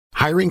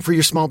Hiring for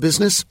your small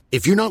business?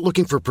 If you're not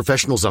looking for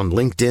professionals on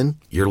LinkedIn,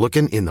 you're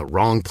looking in the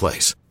wrong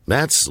place.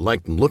 That's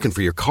like looking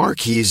for your car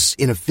keys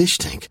in a fish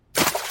tank.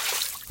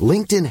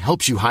 LinkedIn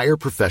helps you hire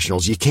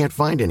professionals you can't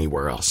find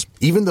anywhere else,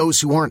 even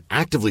those who aren't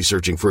actively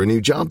searching for a new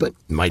job but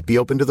might be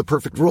open to the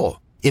perfect role.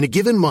 In a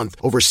given month,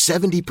 over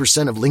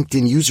 70% of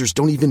LinkedIn users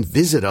don't even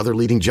visit other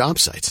leading job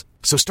sites.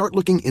 So start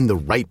looking in the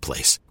right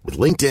place. With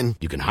LinkedIn,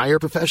 you can hire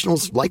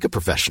professionals like a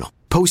professional.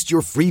 Post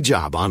your free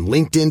job on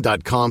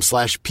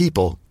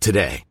linkedin.com/people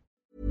today.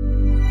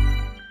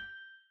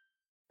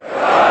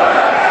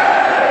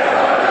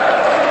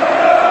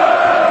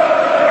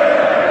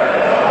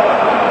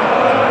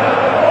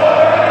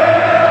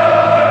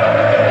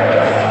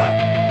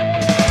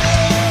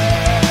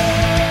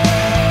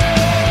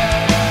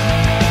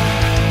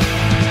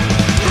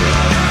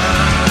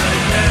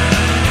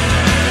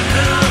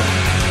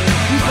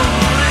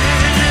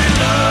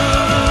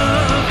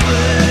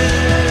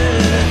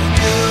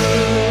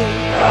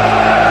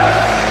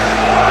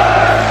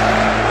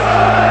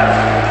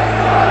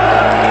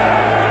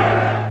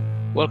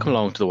 Welcome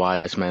along to the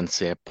Wise Men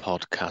Say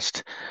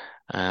podcast.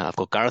 I've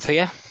got Gareth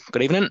here.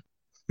 Good evening.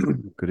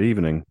 Good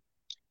evening.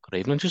 Good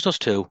evening. Just us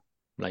two,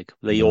 like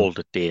the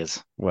old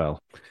days.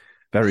 Well,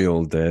 very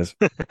old days.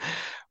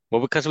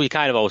 Well, because we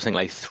kind of always think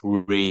like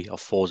 3 or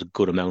 4 is a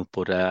good amount,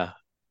 but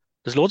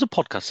there's loads of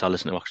podcasts I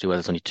listen to actually where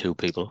there's only 2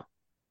 people.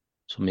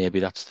 So maybe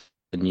that's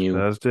the new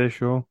Thursday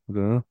show. I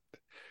don't know.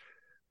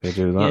 They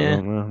do that,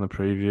 don't they? The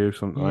preview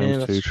sometimes,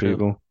 Yeah, 2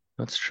 people.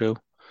 That's true.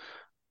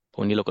 But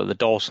when you look at the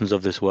Dawsons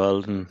of this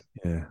world, and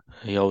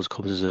he always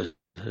comes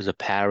as a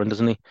parent,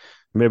 doesn't he?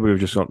 Maybe we've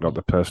just not got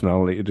the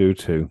personality to do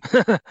 2.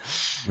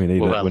 We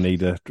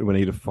need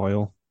a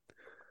foil.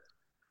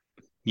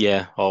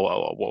 Yeah,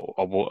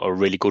 or a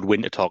really good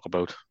win to talk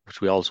about,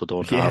 which we also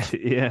don't have.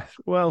 Yeah.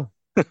 Well,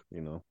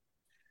 you know,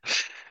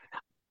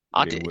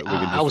 we can just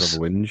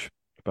have a whinge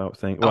about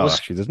things. Well,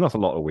 actually, there's not a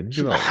lot of whinge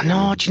about it.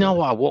 No, do you know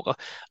what?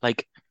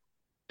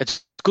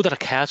 It's good that I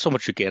care so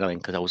much again, I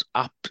think, because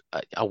I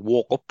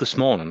woke up this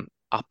morning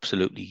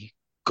absolutely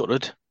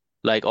gutted,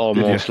 like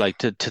almost like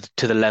to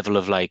the level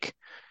of like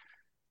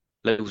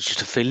it was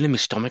just a feeling in my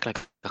stomach, like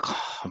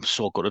oh, I'm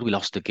so gutted we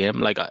lost the game,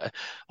 like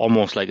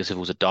almost like as if it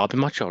was a derby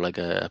match or like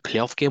a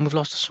playoff game we've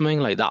lost or something,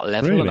 like that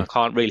level. Really? And I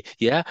can't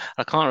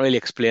really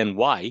explain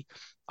why.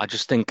 I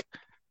think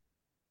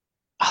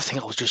I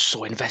was just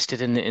so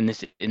invested in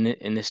this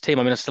team.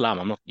 I mean, I still am.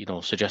 I'm not,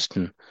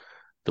 suggesting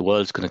the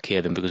world's going to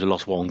care them because we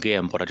lost 1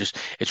 game, but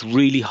it's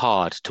really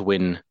hard to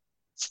win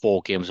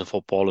 4 games of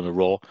football in a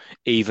row,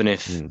 even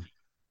if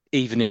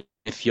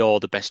you're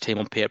the best team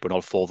on paper in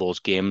all 4 of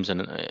those games,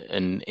 and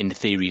in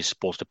theory you're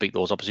supposed to beat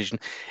those opposition.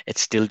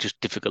 It's still just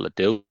difficult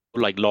to do.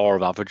 Like law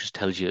of averages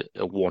tells you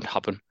it won't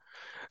happen.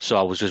 So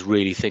I was just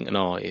really thinking,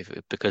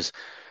 because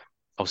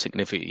I was thinking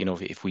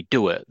if we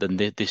do it, then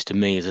this to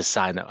me is a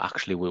sign that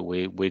actually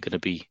we're going to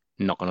be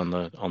knocking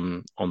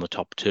on the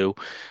top 2.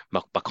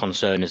 My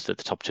concern is that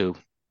the top 2,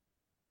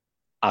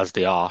 as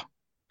they are,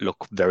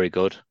 look very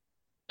good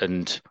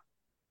and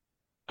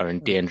are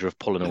in danger of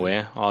pulling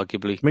away,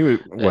 arguably.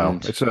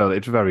 It's early.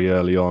 It's very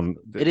early on.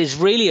 It is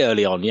really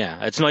early on,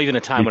 yeah. It's not even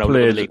a time when I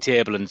look at the league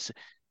table and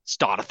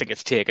start to think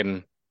it's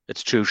taken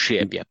its true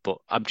shape yet. But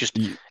I'm just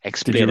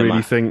explaining. Did you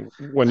really think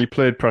when we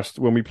played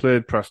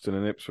Preston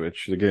and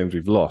Ipswich, the games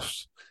we've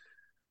lost?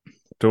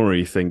 Don't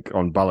really think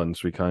on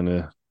balance we kind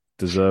of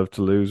deserve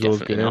to lose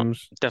those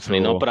games.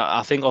 Definitely not. But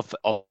I think of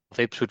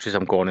Ipswich as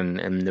I'm going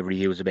and the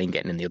reviews have been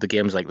getting in the other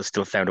games, like they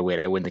still found a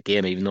way to win the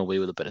game, even though we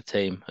were the better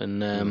team.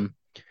 And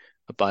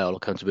by all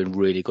accounts, have been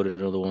really good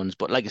at other ones.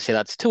 But like I say,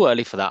 that's too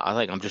early for that. I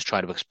think I'm just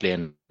trying to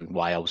explain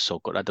why I was so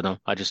good. I don't know.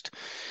 I just,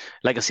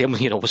 like I say,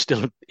 we're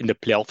still in the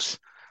playoffs,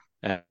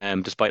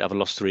 despite having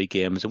lost 3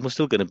 games, and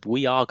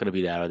we are gonna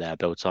be there or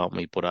thereabouts, aren't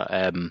we? But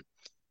I don't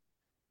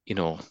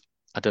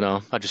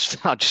know. I just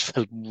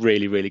felt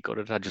really, really good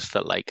at it. I just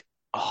felt like,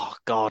 oh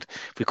God,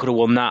 if we could have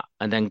won that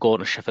and then going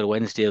to Sheffield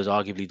Wednesday was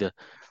arguably the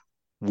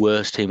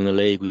worst team in the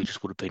league, we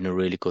just would have been in a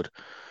really good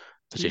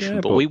position.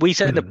 Yeah, but we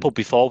said in the pub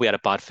before we had a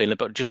bad feeling,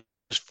 but just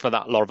for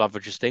that law of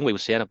averages thing, we were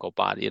saying I've got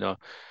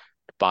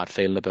bad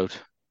feeling about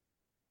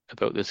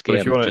this game.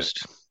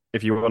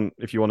 If you want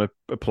to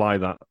apply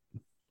that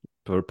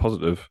for a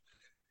positive,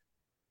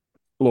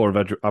 law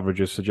of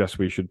averages suggests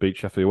we should beat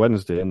Sheffield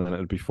Wednesday, and then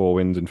it'd be 4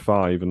 wins in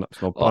 5, and that's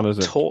not bad, is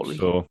it? Totally.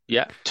 So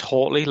yeah,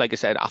 totally. Like I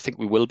said, I think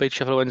we will beat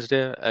Sheffield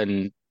Wednesday,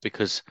 and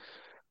because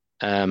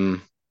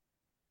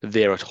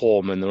they're at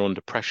home and they're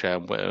under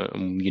pressure,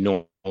 and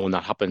when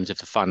that happens, if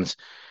the fans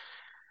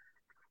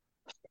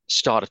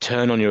start to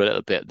turn on you a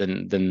little bit,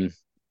 then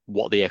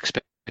what they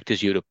expect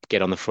is you to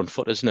get on the front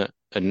foot, isn't it?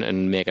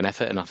 And make an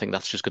effort. And I think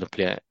that's just going to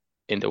play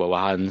into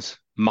our hands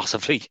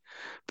massively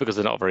because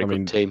they're not a very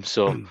good team.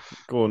 So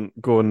going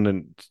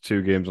in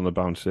 2 games on the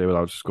bounce here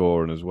without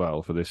scoring as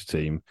well for this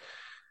team,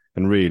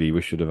 and really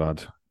we should have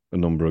had a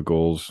number of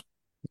goals.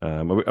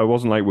 It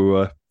wasn't like we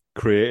were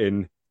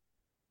creating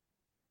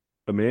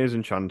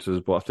amazing chances,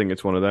 but I think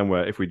it's one of them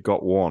where if we'd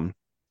got one,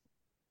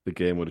 the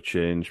game would have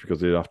changed because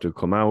they'd have to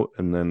come out,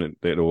 and then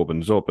it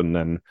opens up, and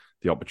then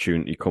the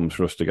opportunity comes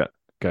for us to get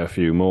a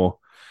few more.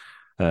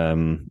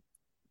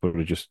 But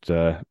we just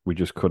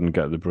couldn't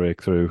get the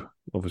breakthrough.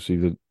 Obviously,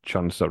 the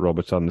chance that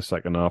Roberts had in the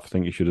second half, I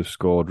think he should have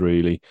scored.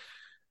 Really,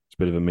 it's a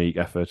bit of a meek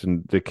effort,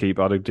 and the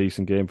keeper had a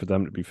decent game for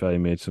them. To be fair,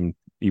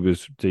 he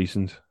was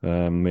decent,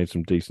 made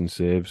some decent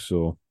saves.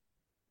 So,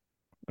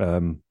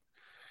 um,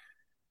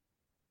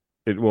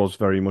 it was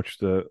very much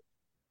the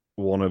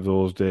one of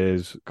those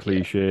days, Yeah,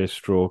 cliche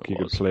stroke. it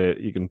was.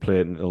 You can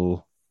play it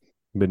until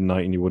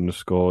midnight and you wouldn't have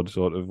scored.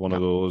 Sort of one No.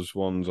 of those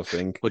ones, I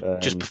think.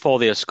 But just before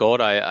they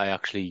scored, I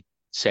actually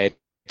said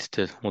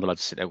to one of the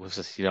lads sitting there,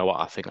 was, you know what,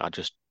 I think I'll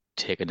just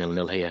take a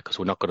 0-0 here because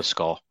we're not going to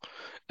score.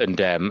 And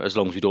as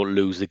long as we don't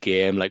lose the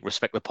game, like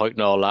respect the point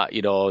and all that,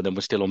 and then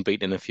we're still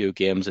unbeaten in a few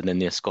games, and then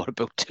they scored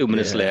about 2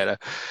 minutes Yeah, later.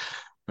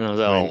 And I was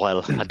like, I oh, mean,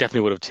 well, I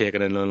definitely would have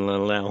taken a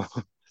 0-0 now.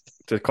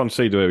 to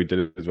concede the way we did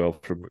it as well.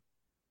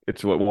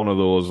 It's one of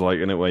those like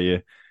in it where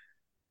you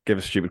give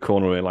a stupid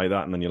corner away like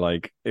that, and then you're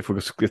like, if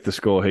the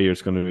score here,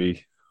 it's going to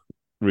be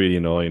really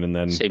annoying. And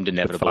then Seemed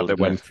the fact inevitable, that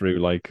didn't it? went through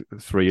like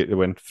three, it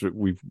went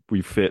through.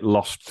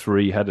 Lost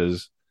three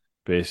headers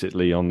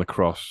basically on the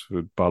cross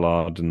with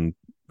Ballard and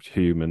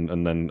Hume,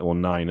 and then or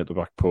nine at the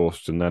back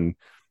post, and then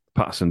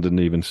Patterson didn't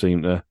even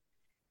seem to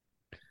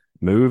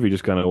move. He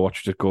just kind of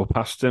watched it go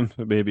past him.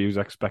 Maybe he was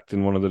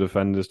expecting one of the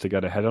defenders to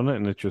get a head on it,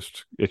 and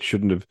it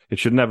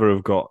should never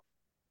have got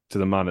to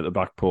the man at the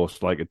back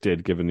post like it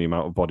did, given the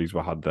amount of bodies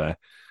we had there.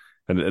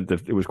 And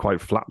it was quite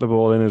flat, the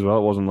ball in as well.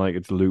 It wasn't like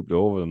it's looped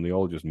over them. They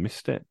all just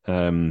missed it.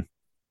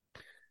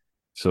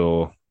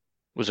 So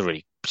It was a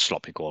really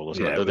sloppy goal,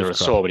 wasn't yeah, it? it There was were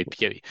crap. so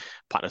many.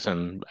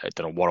 Patterson, I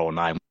don't know what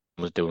 09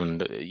 was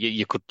doing.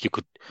 You could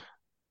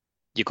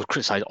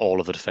criticize all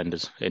of the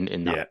defenders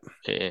Yeah,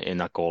 in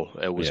that goal.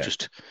 It was yeah,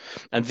 just,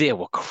 and they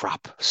were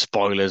crap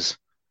spoilers.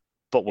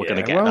 But we're going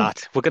to yeah. get Well,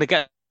 that. We're going to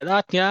get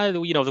that. Yeah,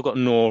 they've got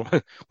no,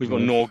 we've got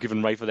yeah, no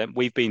given right for them.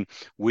 We've been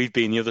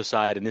the other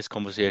side in this yeah,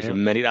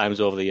 conversation many times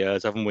over the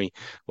years, haven't we?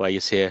 Where you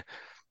say,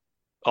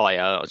 "Oh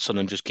yeah,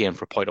 Sunderland just came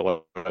for a point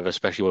or whatever,"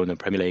 especially when in the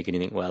Premier League, and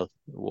you think, "Well,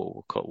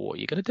 what are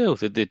you going to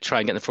do? They try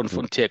and get in the front foot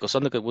and take us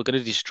on. We're going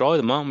to destroy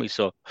them, aren't we?"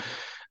 So,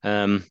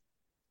 um,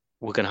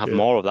 we're going to have yeah,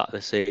 more of that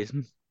this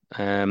season.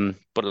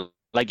 But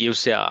like you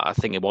say, I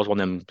think it was one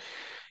of them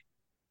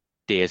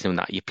days in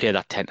that you play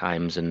that 10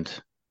 times and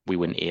we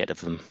win 8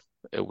 of them.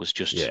 It was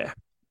just, yeah.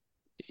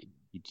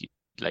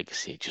 like I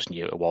say, just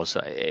knew it was.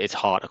 It's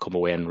hard to come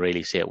away and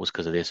really say it was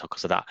because of this or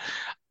because of that.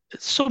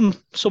 Some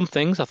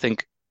things I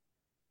think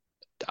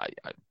I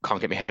can't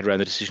get my head around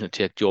the decision to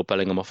take Joe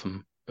Bellingham off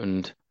him.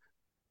 And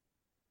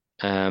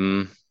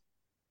um,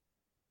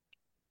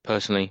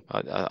 personally,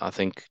 I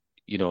think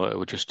it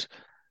would just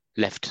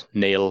left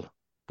Neil.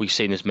 We've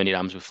seen this many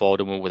times before,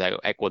 didn't we,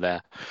 without Eckler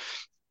there.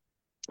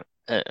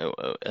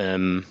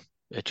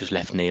 It just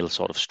left Neil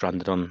sort of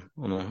stranded on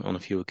a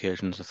few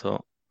occasions, I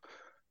thought.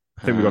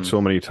 I think we've got Um,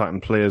 so many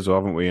attacking players, though,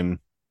 haven't we? And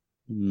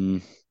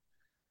mm,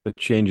 the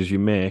changes you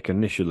make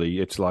initially,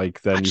 it's like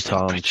I then you just think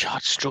can't.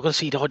 Pritchard struggles.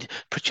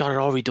 Pritchard had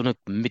already done it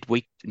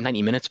midweek,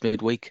 90 minutes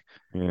midweek.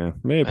 Yeah,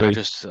 And I maybe.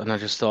 just and I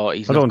just thought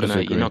I don't you're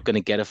disagree. not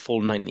gonna get a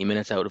full 90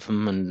 minutes out of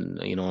him, and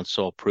and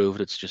so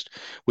proved. It's just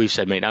we've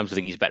said many times I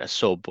think he's better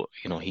sub, but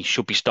he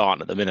should be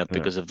starting at the minute Yeah,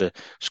 because of the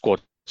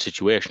squad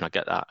situation. I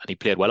get that, and he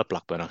played well at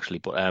Blackburn actually,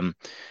 but I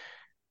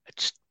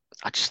just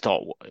I just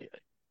thought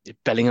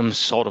Bellingham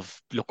sort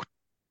of looked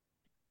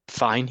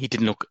fine. He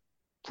didn't look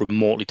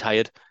remotely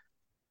tired,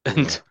 yeah,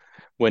 and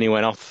when he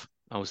went off,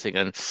 I was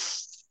thinking, I'm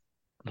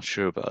not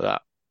sure about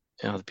that.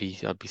 I'd be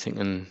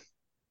thinking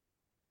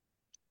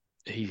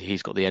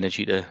he's got the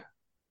energy to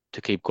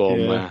keep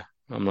going. yeah. Where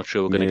I'm not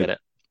sure we're going to Maybe, get it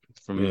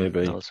from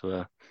maybe,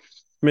 elsewhere.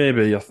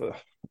 maybe.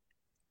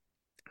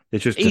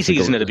 It's just Easy,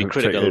 isn't difficult it, to be to take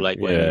critical it. like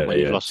when Yeah, you've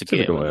yeah. lost It's a game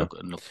difficult. and Yeah,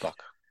 look back.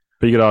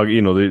 but you could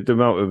argue, the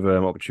amount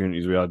of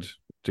opportunities we had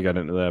to get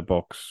into their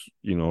box,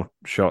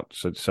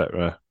 shots,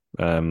 etc.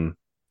 Um,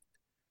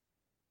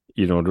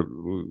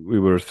 we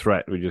were a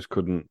threat. We just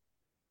couldn't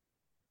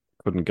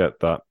get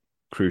that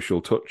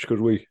crucial touch,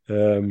 could we?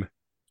 I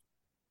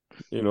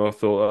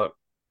thought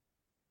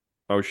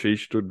that O'Shea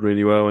did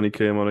really well when he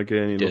came on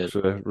again. He He did. looks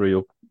a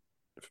real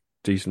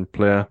decent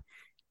player,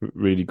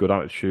 really good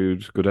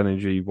attitude, good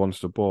energy, wants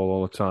the ball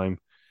all the time.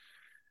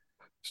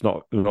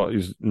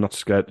 He's not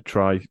scared to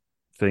try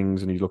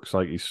things, and he looks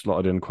like he's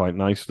slotted in quite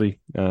nicely.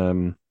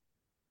 That's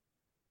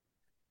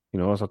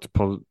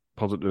a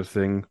positive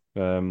thing.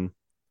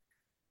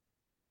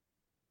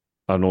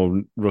 I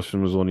know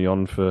Russian was only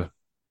on for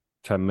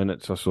 10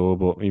 minutes or so,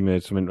 but he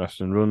made some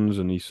interesting runs,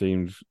 and he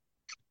seems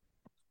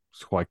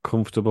quite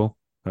comfortable.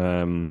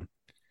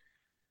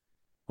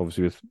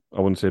 Obviously,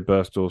 I wouldn't say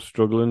Burstow's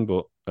struggling,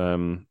 but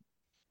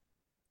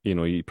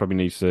he probably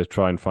needs to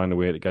try and find a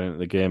way to get into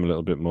the game a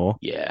little bit more.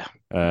 Yeah,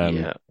 Um,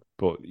 yeah.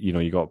 but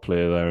you got a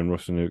player there in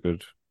Russian who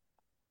could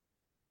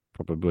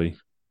probably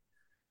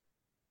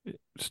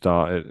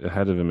start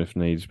ahead of him if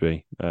needs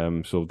be.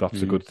 So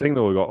that's a Mm. good thing,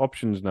 though. We've got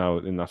options now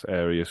in that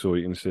area, so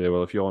you can say,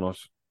 well, if you're not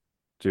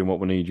doing what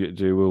we need you to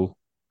do,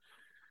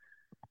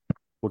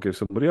 we'll give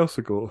somebody else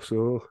a go.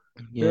 So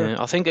yeah, Yeah,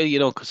 I think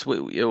because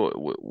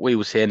we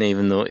were saying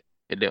even though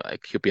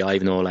QPR,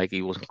 even though like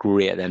he wasn't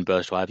great then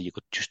burst wide, you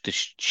could just the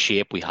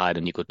shape we had,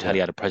 and you could tell he yeah,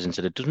 had a presence,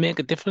 and it does make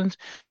a difference.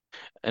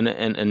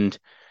 And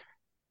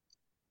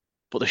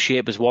but the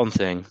shape is one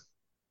thing.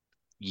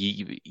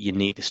 You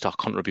need to start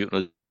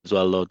contributing as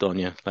well, though, don't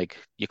you? Like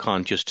you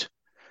can't just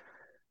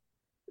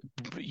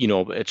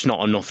it's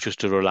not enough just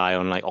to rely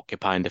on like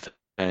occupying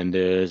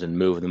defenders and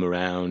moving them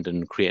around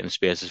and creating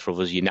spaces for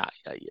others.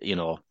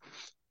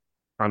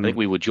 I think and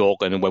we were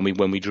joking when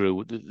we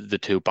drew the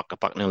two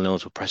back-to-back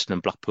 0-0s with Preston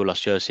and Blackpool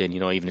last year, saying,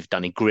 even if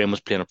Danny Graham was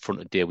playing up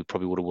front today, we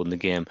probably would have won the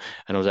game.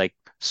 And I was like,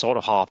 sort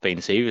of half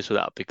being serious with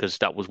that because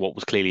that was what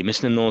was clearly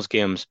missing in those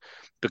games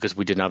because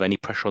we didn't have any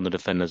pressure on the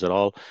defenders at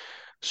all.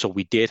 So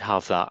we did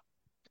have that,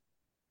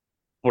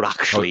 but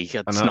I, actually,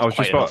 and it's I not was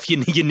just quite about enough. You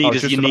I need was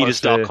to just you about need to to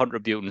start say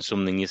contributing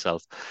something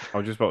yourself. I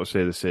was just about to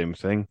say the same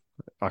thing.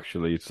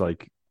 Actually, it's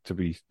like to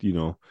be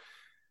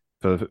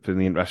for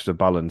the interest of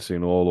balance,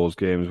 all those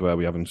games where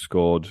we haven't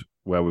scored,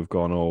 where we've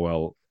gone, oh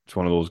well, it's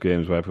one of those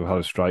games where if we had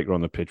a striker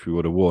on the pitch, we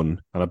would have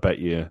won. And I bet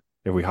you,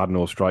 if we had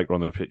no striker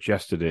on the pitch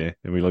yesterday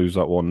and we lose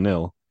that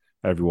 1-0,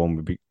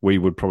 we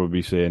would probably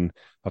be saying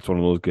that's one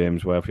of those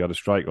games where if we had a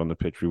striker on the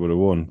pitch, we would have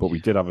won. But we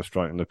did have a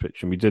striker on the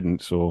pitch and we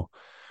didn't. So,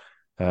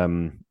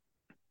 um,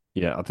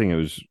 yeah, I think it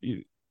was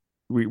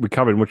we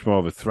carried much more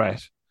of a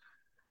threat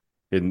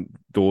in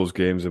those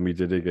games than we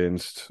did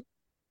against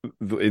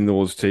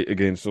those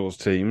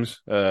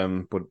teams.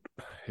 But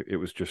it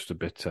was just a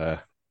bit.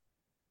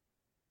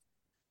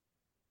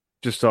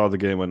 Just how the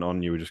game went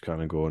on, you were just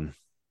kind of going,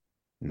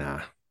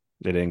 "Nah,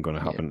 it ain't going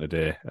to Yeah, happen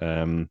today."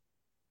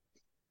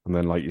 And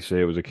then, like you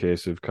say, it was a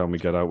case of can we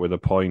get out with a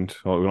point,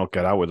 or not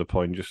get out with a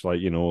point, just like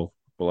we'll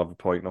have a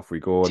point and off we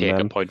go. And take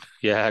a then, point.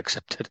 Yeah,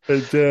 accepted.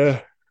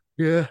 and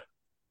yeah,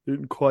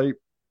 didn't quite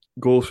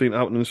goal seemed to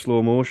happen in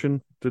slow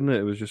motion, didn't it?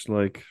 It was just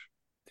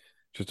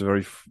a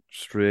very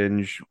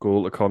strange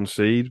goal to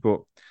concede,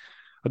 but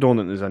I don't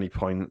think there's any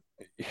point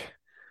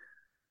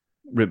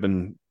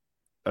ripping.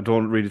 I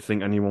don't really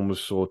think anyone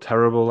was so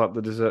terrible that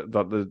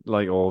the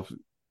like or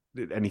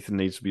anything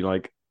needs to be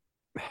like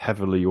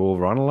heavily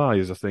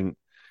overanalyzed. I think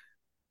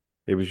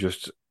it was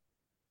just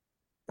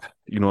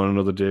on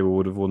another day we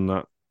would have won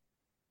that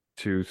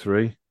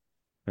 2-3.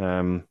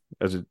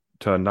 As it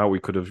turned out, we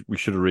should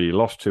have really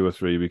lost 2 or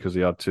 3 because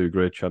he had two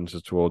great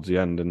chances towards the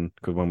end, and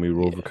because when we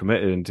were Yeah,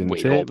 overcommitted and didn't we'd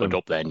take opened them.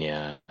 up then.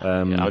 Yeah,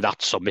 yeah. I Um, mean,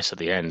 that's a miss at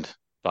the end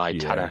by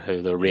Tanner, yeah,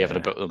 who they're raving yeah,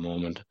 about at the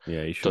moment.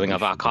 yeah. Don't think He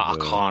I should have.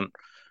 can't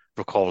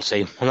recall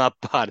seeing him that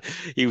bad.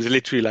 He was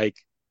literally like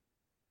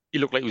he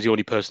looked like he was the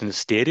only person in the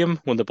stadium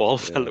when the ball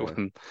fell to Yeah,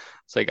 him.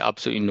 It's like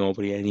absolutely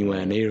nobody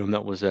anywhere yeah, near him.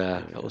 That was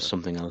yeah,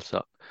 something else.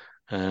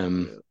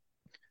 Um, yeah.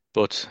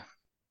 but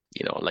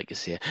like you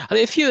say, I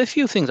think a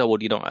few things I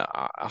would,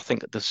 I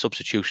think the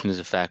substitution is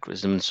a fair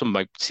criticism. And some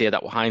might say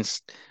that with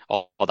hindsight,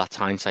 or that's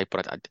hindsight,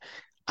 but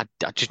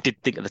I just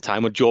did think at the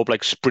time when Job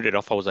like sprinted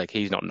off, I was like,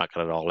 he's not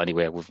knackered at all.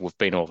 Anyway, we've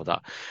been over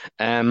that.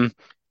 Um,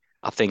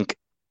 I think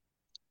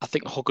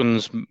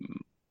Huggins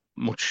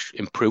much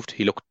improved.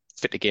 He looked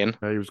fit again,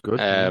 Yeah, he was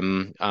good. Yeah,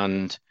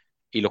 and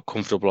he looked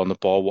comfortable on the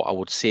ball. What I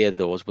would say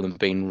though is with him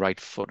being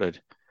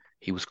right-footed,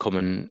 he was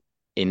coming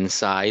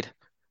inside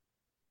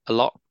a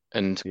lot,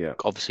 and yeah.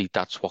 obviously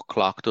that's what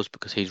Clark does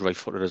because he's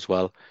right-footed as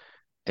well.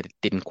 It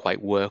didn't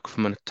quite work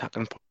from an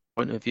attacking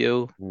point of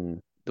view.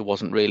 Mm. There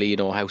wasn't really,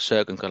 how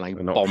Serkin can like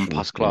An bomb option.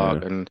 past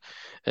Clark Yeah, and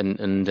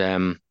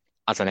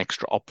as an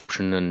extra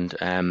option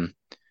and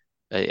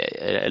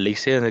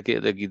Elise in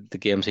the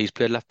games he's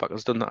played left back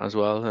has done that as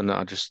well, and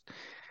I just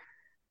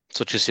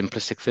such a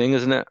simplistic thing,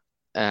 isn't it?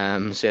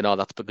 Saying, oh,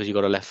 that's because you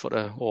got a left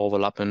footer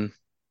overlapping,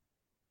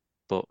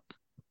 but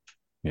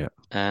yeah.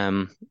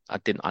 um,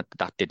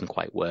 that didn't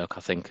quite work.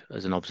 I think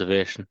as an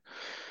observation.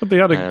 But they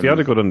had a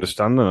Um, good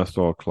understanding. I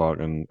thought Clark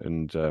and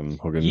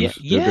yeah,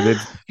 Huggins they yeah,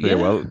 did play yeah.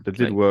 well. They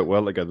did Like work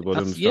well together. But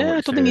I understand what I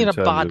you're don't think saying he in had a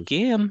terms bad of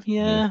game.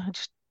 yeah, Yeah,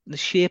 just the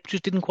shape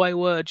just didn't quite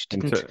work. Just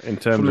didn't in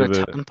from terms an of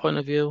attacking point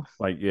of view.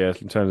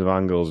 in terms of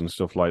angles and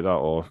stuff like that,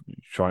 or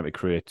trying to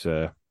create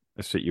a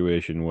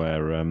situation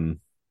where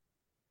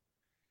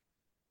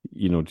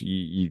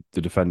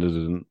the defender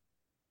doesn't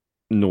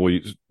know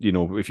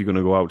if you're going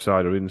to go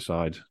outside or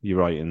inside. You're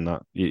right in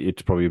that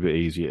it's probably a bit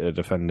easier to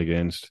defend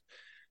against.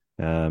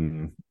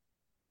 Um,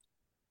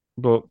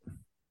 but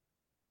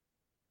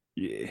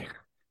yeah,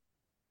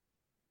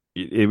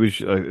 it was,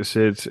 like I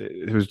said,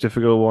 it was a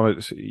difficult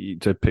one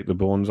to pick the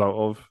bones out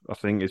of. I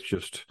think it's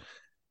just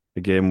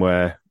a game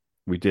where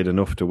we did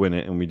enough to win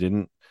it and we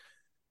didn't.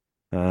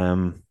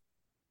 Um,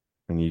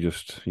 and you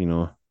just,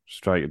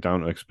 strike it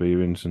down to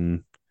experience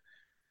and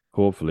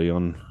hopefully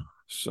on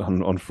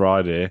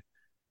Friday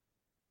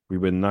we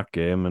win that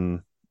game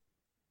and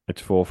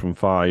it's 4 from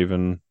 5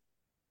 and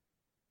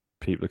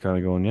people are kind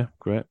of going, yeah,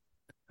 great.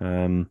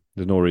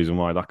 There's no reason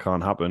why that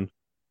can't happen,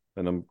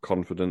 and I'm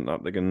confident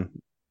that they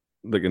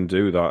can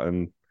do that.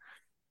 And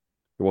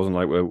it wasn't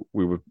like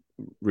we were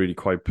really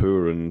quite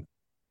poor and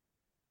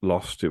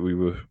lost it. We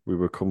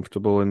were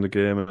comfortable in the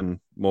game and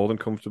more than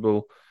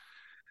comfortable.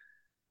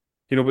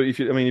 But if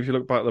you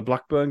look back at the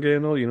Blackburn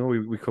game, though,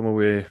 we come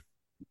away,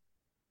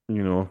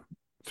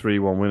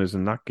 3-1 winners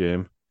in that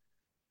game.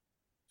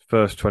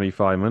 First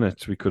 25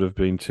 minutes, we could have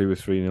been 2 or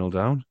 3-0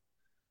 down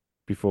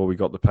before we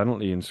got the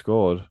penalty and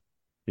scored,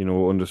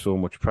 under so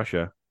much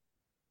pressure.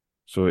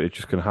 So it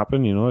just can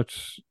happen,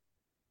 it's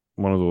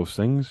one of those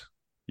things.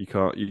 You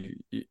can't,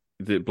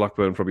 the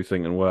Blackburn probably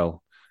thinking,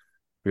 well,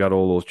 we had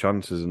all those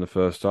chances in the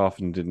first half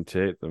and didn't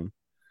take them,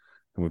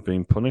 and we've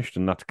been punished,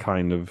 and that's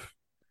kind of,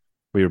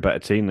 we're a better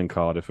team than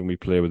Cardiff, and we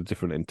play with a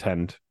different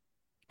intent.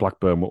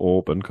 Blackburn were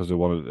open because they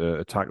wanted to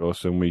attack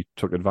us, and we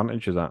took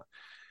advantage of that.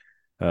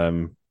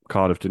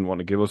 Cardiff didn't want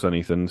to give us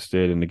anything,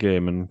 stayed in the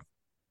game, and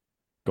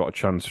got a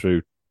chance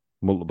through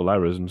multiple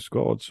errors and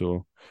scored.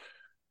 So,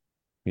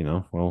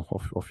 well,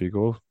 off you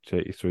go.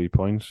 Take your 3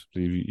 points. I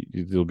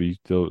know we're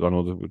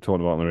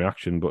talking about the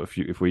reaction, but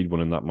if we'd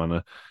won in that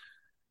manner,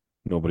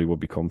 nobody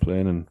would be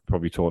complaining.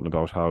 Probably talking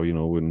about how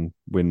win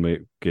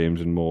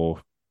games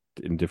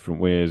in different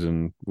ways,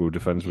 and we were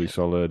defensively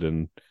solid,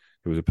 and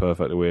it was a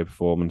perfect away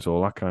performance,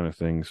 all that kind of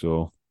thing.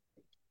 So,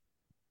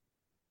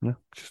 yeah,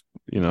 just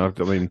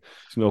there's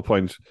no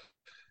point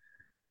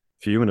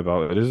fuming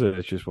about it, is it?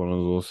 It's just one of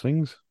those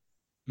things.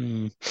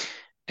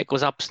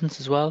 Echo's absence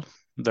as well,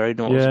 very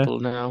noticeable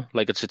now.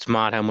 Like it's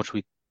mad how much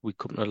we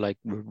couldn't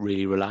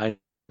really rely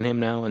on him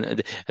now,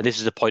 and this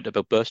is a point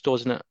about Burstow,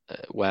 isn't it?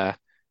 Where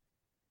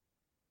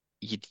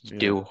you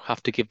do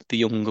have to give the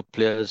younger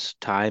players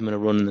time and a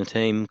run in the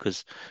team,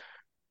 because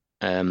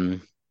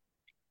going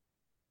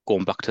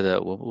back to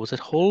was it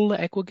Hull that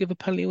Echo gave a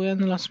penalty away in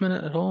the last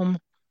minute at home?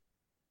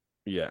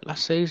 Yeah,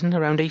 last season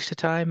around Easter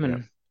time,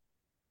 and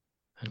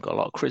got a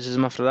lot of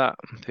criticism after that.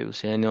 People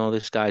saying,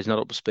 this guy's not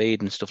up to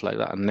speed and stuff like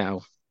that. And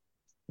now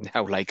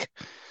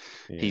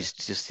he's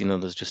just,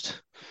 there's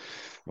just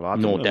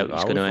no doubt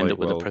he's going to end up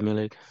with the Premier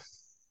League.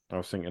 I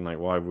was thinking,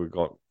 why have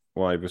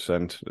we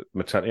sent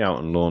Mattetti out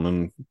on loan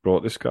and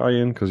brought this guy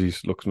in, because he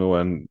looks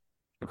nowhere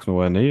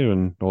near,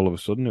 and all of a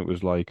sudden it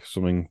was like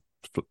something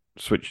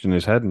switched in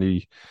his head, and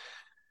he,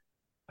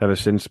 ever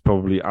since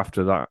probably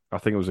after that, I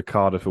think it was a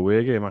Cardiff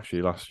away game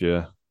actually last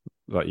year,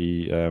 that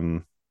he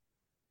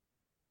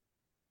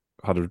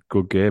had a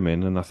good game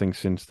in, and I think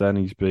since then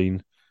he's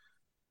been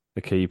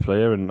a key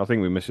player, and I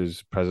think we miss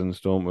his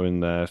presence, don't we, in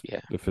there,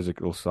 the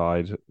physical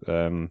side.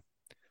 Him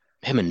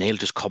and Neil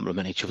just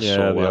complement each other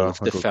so well.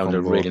 They've found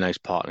a really nice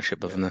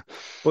partnership, haven't they?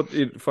 But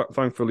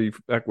thankfully,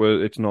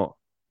 it's not,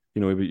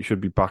 you should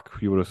be back,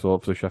 you would have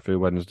thought, for the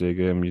Sheffield Wednesday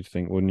game, you'd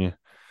think, wouldn't you?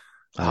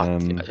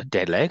 A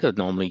dead leg,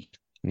 normally.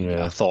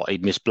 I thought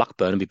he'd miss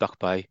Blackburn and be back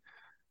by.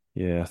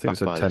 Yeah, I think it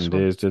said 10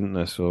 days, didn't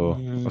they? So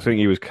I think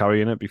he was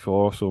carrying it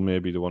before, so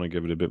maybe they want to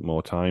give it a bit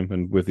more time.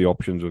 And with the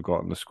options we've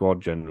got in the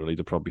squad, generally,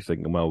 they're probably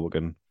thinking, well,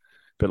 a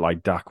bit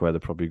like Dak, where they're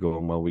probably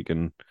going, well, we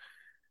don't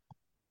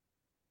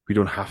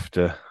have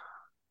to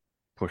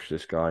push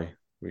this guy.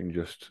 We can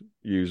just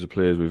use the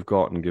players we've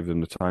got and give them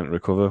the time to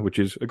recover, which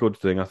is a good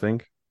thing, I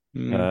think.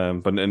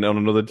 But on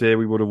another day,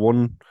 we would have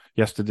won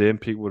yesterday,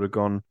 and people would have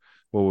gone,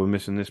 well, we're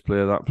missing this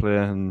player, that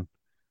player, and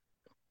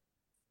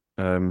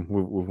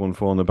we've won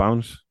 4 on the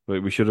bounce.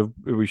 But we should have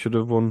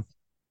won.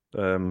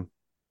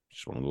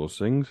 Just one of those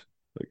things.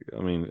 If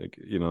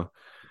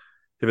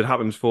it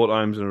happens 4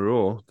 times in a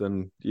row,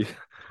 then you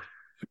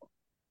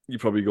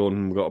probably go,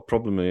 and we've got a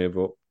problem here.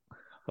 But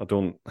I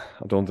don't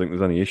think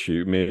there's any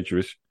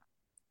major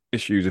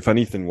issues. If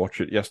anything,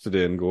 watch it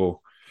yesterday and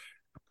go,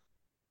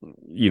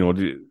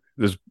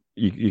 there's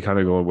you kind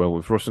of go, well,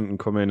 if Russell can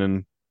come in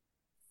and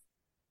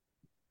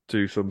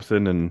do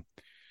something, and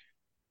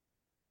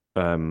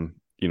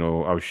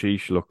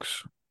Aushish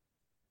looks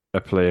a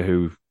player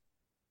who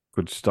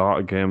could start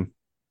a game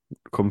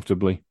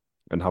comfortably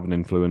and have an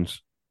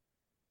influence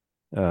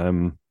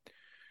to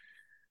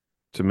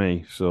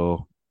me.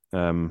 So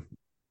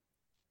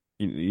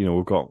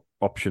we've got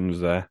options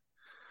there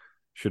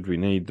should we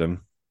need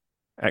them.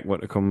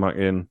 Ekwa to come back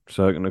in,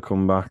 Serkin to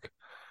come back.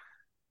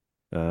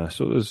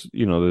 So there's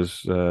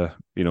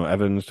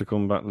Evans to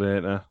come back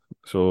later.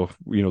 So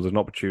there's an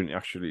opportunity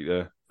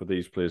actually for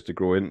these players to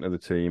grow into the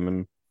team,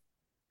 and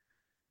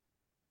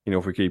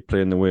if we keep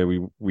playing the way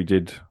we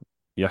did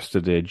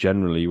yesterday,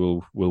 generally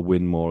we'll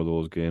win more of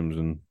those games.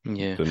 And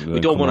we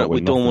don't want it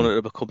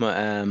to become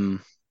a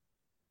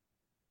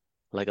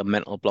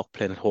mental block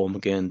playing at home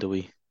again, do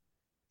we?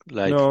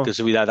 Because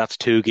that's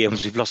 2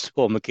 games we've lost at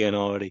home again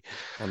already.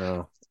 I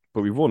know,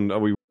 but we've won.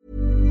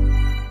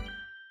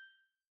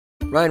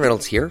 Ryan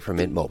Reynolds here from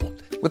Mint Mobile.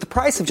 With the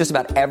price of just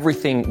about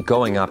everything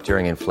going up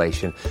during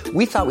inflation,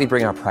 we thought we'd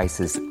bring our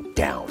prices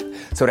down.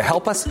 So to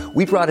help us,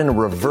 we brought in a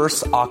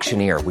reverse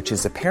auctioneer, which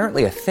is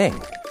apparently a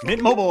thing.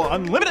 Mint Mobile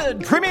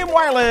Unlimited Premium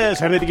Wireless.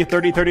 How to get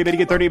 30, 30, bit to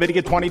get 30, bit to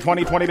get 20,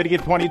 20, 20, bit to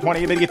get 20,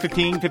 20, bit to get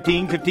 15,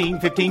 15, 15,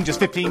 15, just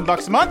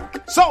 $15 a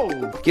month?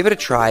 Sold! Give it a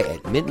try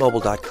at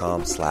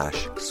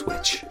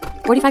mintmobile.com/switch.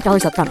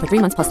 $45 up front for 3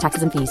 months plus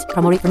taxes and fees.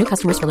 Promo rate for new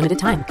customers for limited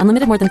time.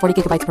 Unlimited more than 40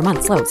 gigabytes per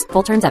month. Slows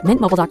full terms at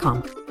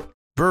mintmobile.com.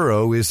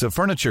 Burrow is a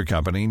furniture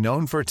company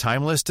known for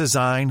timeless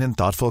design and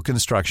thoughtful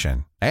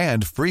construction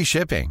and free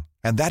shipping,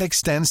 and that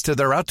extends to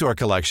their outdoor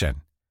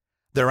collection.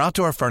 Their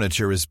outdoor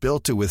furniture is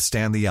built to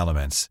withstand the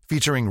elements,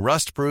 featuring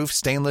rust-proof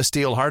stainless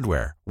steel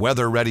hardware,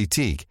 weather-ready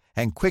teak,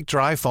 and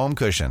quick-dry foam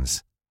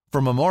cushions.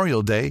 For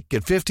Memorial Day,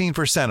 get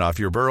 15% off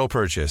your Burrow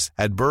purchase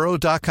at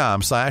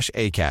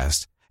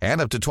burrow.com/ACAST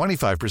and up to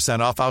 25%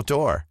 off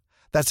outdoor.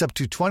 That's up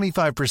to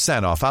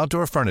 25% off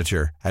outdoor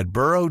furniture at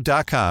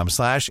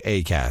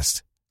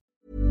burrow.com/ACAST.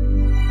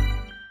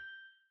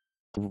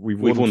 We've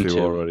We've won won two two.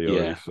 already.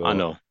 Yeah, So. I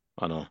know.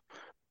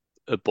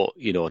 But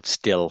it's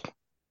still,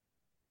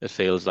 it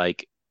feels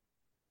like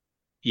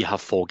you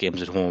have 4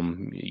 games at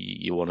home.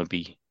 You want to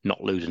be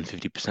not losing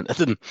 50% of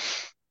them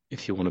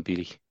if you want to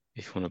be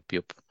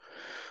up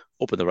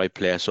in the right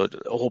place. So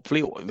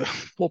hopefully it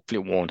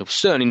won't. It was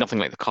certainly nothing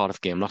like the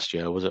Cardiff game last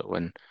year, was it?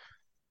 When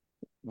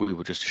we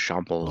were just a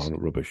shambles. Oh,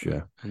 rubbish,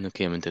 yeah. And they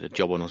came and did a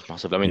job on us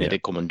massively. I mean, Yeah. they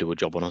did come and do a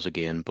job on us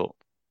again, but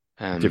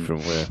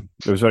different way.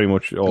 It was very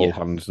much all Yeah.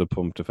 hands to the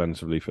pump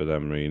defensively for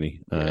them,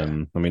 really.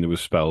 Yeah. I mean, there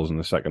was spells in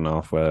the second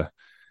half where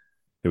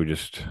they were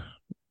just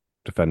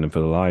defending for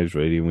their lives,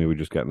 really, and we were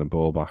just getting the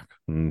ball back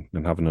and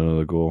having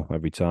another go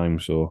every time.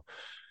 So,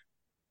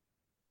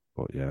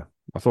 but yeah,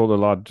 I thought the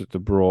lad that they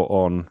brought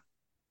on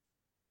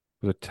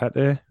was it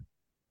Tete,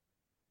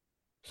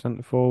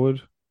 centre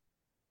forward,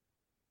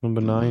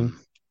 number 9.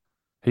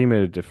 He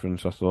made a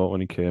difference, I thought,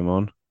 when he came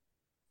on.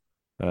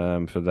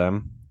 For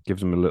them,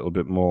 gives them a little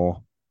bit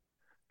more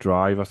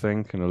drive, I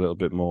think, and a little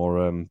bit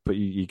more. But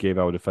he gave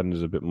our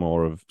defenders a bit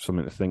more of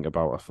something to think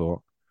about, I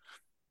thought.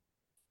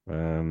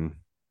 I'm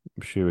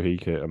sure he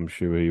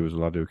was the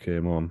lad who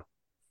came on,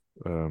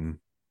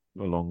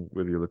 along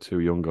with the other 2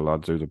 younger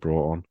lads who they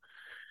brought on.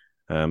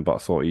 But I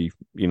thought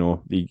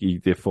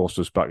they forced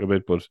us back a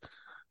bit. But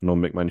I know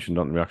Mick mentioned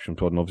on the reaction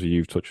pod, and obviously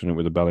you've touched on it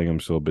with the Bellingham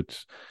sub.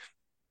 It's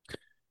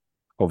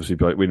obviously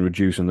like we're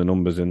reducing the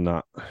numbers in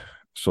that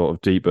sort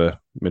of deeper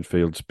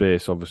midfield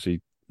space.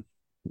 Obviously,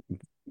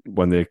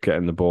 when they're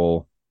getting the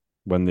ball,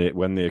 when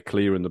they're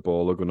clearing the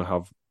ball, they're going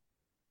to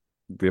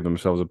give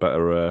themselves a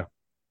better.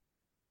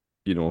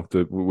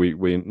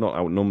 We're not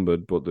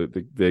outnumbered, but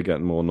they're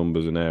getting more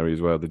numbers in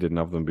areas where they didn't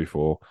have them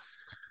before,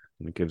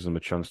 and it gives them a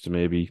chance to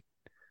maybe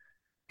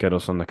get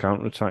us on the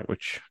counter attack,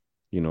 which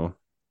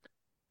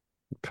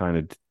kind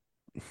of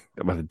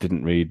they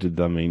didn't really, did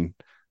they? I mean,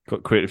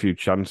 got quite a few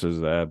chances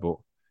there, but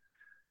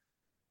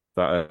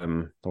that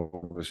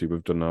obviously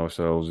we've done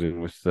ourselves in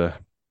with the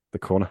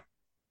corner.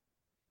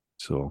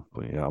 So,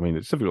 but yeah, I mean,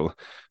 it's difficult.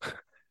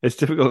 It's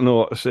difficult to know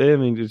what to say. I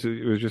mean,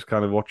 it was just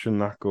kind of watching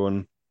that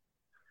going.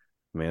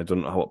 I mean, I don't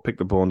know how to pick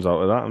the bones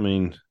out of that. I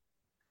mean,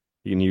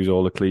 you can use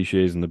all the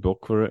cliches in the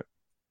book for it.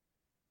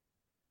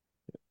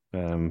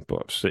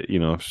 But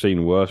I've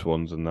seen worse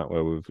ones than that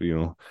where we've,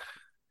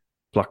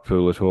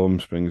 Blackpool at home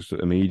springs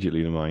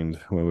immediately to mind,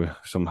 where we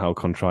somehow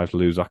contrived to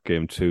lose that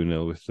game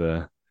 2-0 with,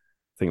 I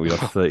think we had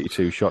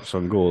 32 shots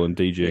on goal and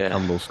DJ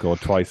Campbell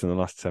scored twice in the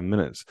last 10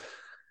 minutes.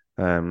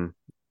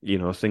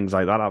 Things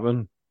like that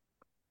happen.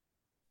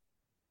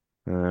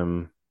 I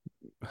remember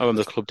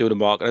the club doing a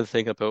marketing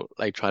thing about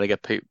like trying to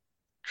get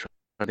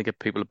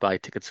people to buy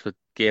tickets for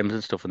games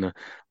and stuff, and they're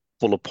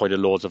full of pointed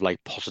loads of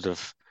like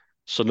positive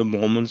Sunday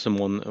moments, and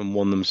one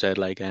of them said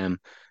like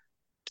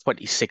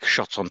 26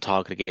 shots on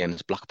target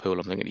against Blackpool.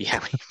 I'm thinking,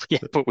 yeah,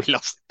 but we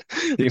lost.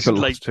 Just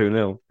like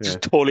 2-0.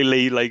 Just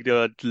totally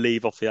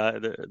leave off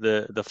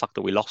the fact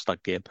that we lost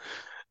that game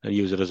and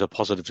use it as a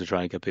positive to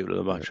try and get people to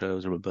the match. I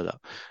always remember that.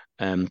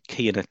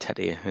 Kian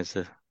Tete is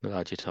the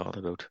lad you're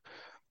talking about.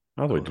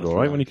 I thought he did all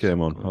right when he came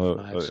on. I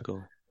thought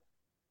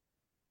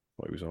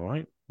he was all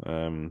right.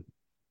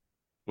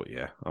 But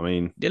yeah, I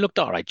mean, they looked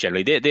all right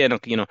generally. They're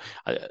not, they're on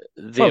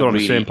really,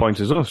 the same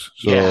point as us.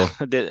 So. Yeah,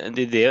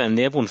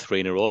 they've won 3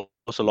 in a row.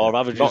 So law of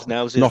averages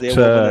now says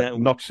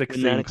not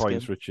 16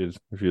 points, game. Richard,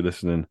 if you're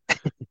listening.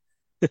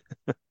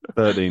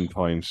 13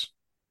 points.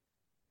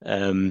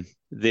 They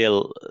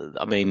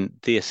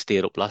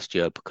stayed up last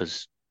year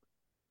because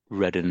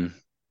Reading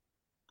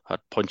had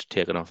points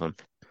taken off them.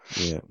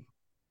 Yeah.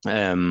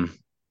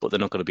 But they're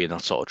not going to be in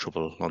that sort of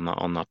trouble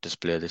on that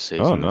display this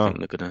season. Oh, no. I think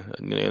they're gonna.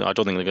 I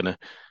don't think they're going to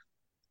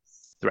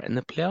threaten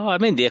the playoff. I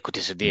mean, they could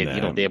disagree.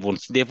 No.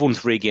 They've won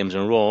 3 games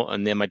in a row,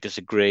 and they might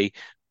disagree.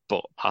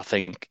 But I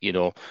think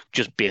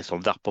just based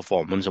on that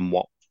performance and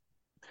what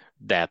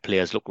their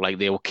players look like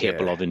they were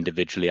capable of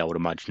individually, I would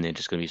imagine they're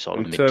just going to be sort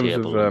of mid-table.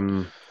 In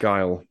terms of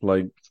guile,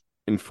 like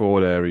in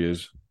forward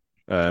areas,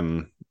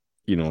 it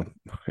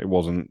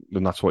wasn't.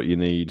 Then that's what you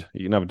need.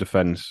 You can have a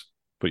defense,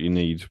 but you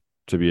need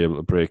to be able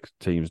to break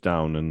teams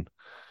down, and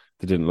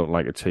they didn't look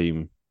like a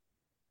team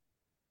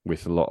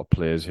with a lot of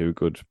players who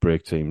could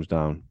break teams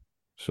down.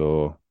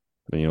 So,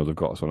 they've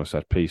got us on a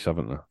set piece,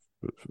 haven't they?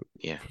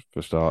 Yeah.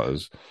 For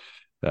starters.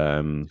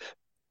 But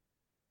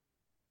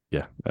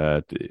yeah,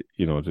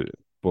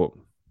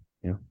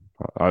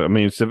 I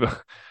mean,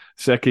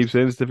 Seth keeps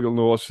saying it's difficult to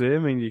know what to say. I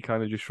mean, you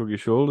kind of just shrug your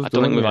shoulders. I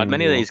don't think we've had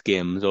many of these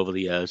games over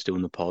the years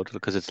doing the pod,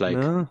 because it's like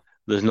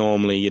there's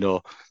normally,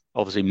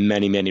 obviously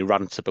many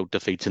rants about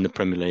defeats in the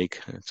Premier League.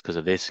 It's because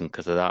of this and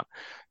because of that.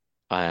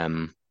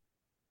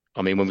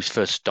 I mean, when we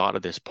first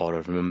started this pod, I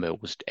remember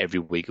it was every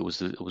week. It was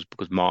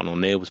because Martin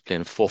O'Neill was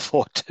playing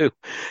 4-4-2,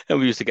 and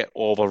we used to get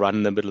overrun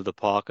in the middle of the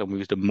park, and we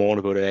used to mourn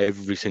about it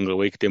every single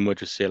week. Didn't we?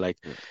 Just say like,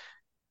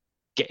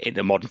 get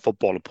into modern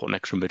football and put an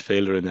extra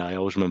midfielder in there. I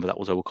always remember that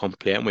was our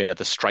complaint. We had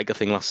the striker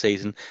thing last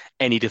season.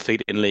 Any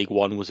defeat in League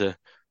One was a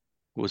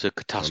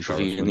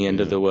catastrophe in the Embarrassment,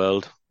 end of yeah. the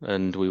world,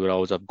 and we would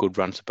always have good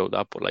rants about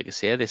that. But like I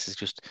say, this is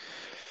just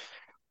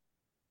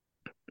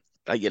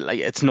like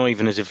it's not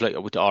even as if like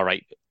all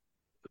right.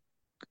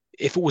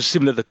 If it was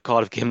similar to the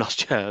Cardiff game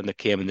last year and they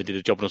came and they did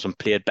a job on us and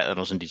played better than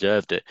us and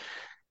deserved it,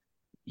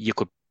 you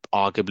could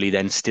arguably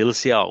then still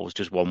say, oh, it was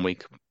just 1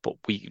 week. But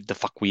the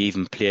fact we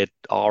even played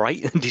all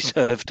right and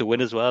deserved to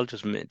win as well,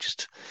 just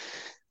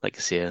like I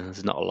say,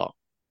 there's not a lot.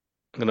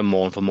 I'm gonna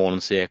mourn for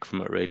mourning's sake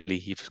from it. Really,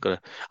 you've just got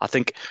to. I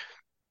think,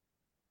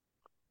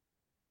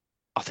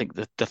 I think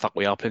the fact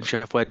we are playing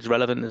Sheffield Wednesday is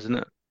relevant, isn't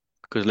it?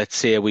 Because let's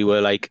say we were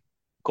like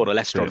go to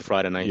Leicester on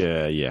Friday night,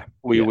 Yeah.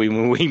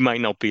 we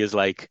might not be as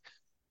like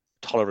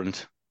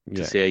tolerant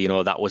to Yeah. say,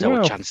 that was our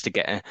Well, chance to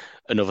get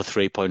another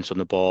 3 points on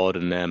the board,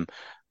 and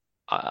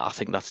I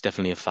think that's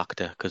definitely a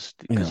factor because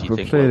you we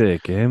think, played well,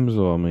 8 games,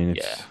 though. I mean,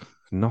 yeah, it's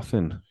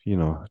nothing.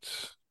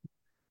 It's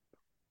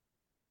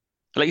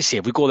like you say,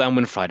 if we go down and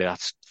win Friday,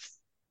 that's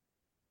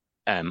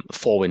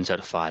 4 wins out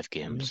of 5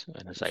 games,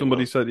 and it's like,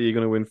 somebody well, said you're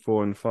going to win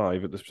 4 and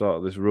 5 at the start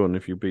of this run.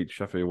 If you beat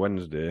Sheffield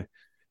Wednesday,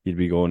 you'd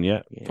be going,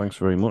 yeah, yeah, thanks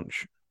very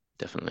much.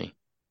 definitely.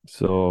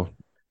 So,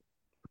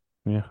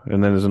 yeah.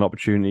 And then there's an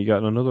opportunity you get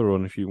in another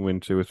run if you can win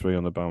 2 or 3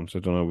 on the bounce. I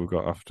don't know. We've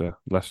got after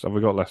Leicester. Have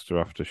we got Leicester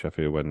after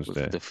Sheffield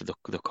Wednesday?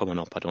 They're coming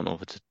up. I don't know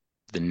if it's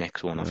the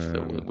next one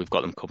after we've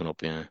got them coming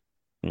up. Yeah.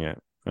 Yeah.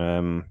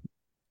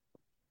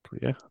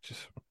 But yeah,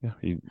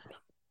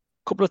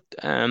 Couple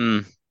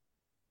of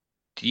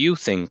do you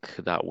think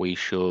that we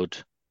should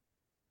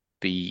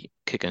be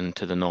kicking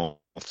to the north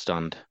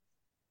stand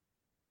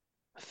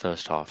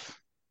first half?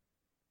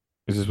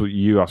 Is this what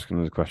you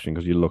asking the question?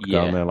 Because you look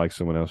down Yeah. there like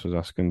someone else was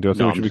asking. Do I think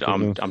No, we should be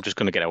kicking? I'm just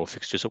going to get our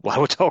fixtures up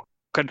while we're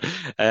talking.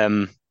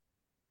 Um,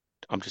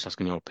 I'm just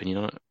asking your opinion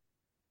on it.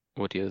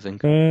 What do you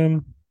think?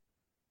 Um,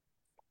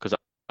 Because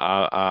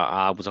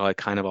I was like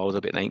kind of always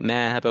a bit like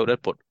nah about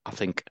it, but I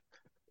think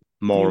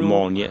you more and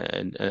more, know,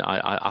 and yeah, and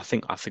I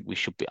think we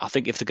should be. I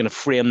think if they're going to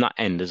frame that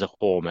end as a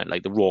home end,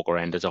 like the Roker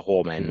end as a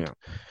home end, yeah.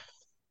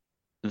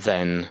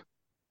 then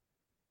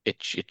it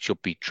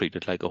should be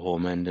treated like a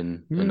home end,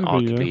 and Maybe, yeah.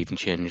 arguably even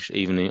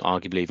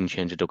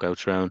change the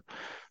dugouts around.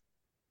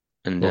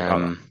 And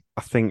Well,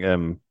 I think.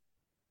 Do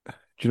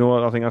you know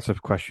what? I think that's a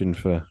question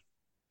for.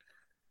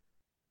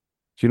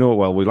 Do you know what?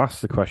 Well, we'll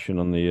ask the question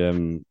on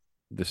the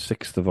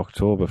 6th of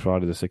October,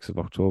 Friday the 6th of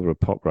October, at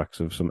Pop Rex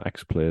of some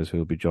ex-players who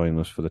will be joining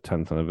us for the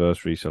 10th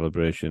anniversary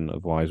celebration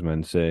of Wise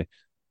Men Say.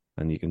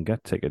 And you can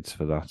get tickets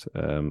for that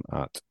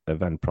at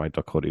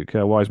eventbrite.co.uk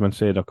or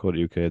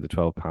wisemensay.co.uk, the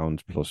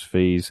 £12 plus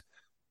fees.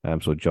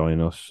 So join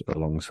us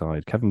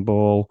alongside Kevin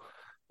Ball,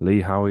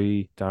 Lee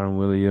Howie, Darren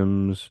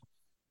Williams,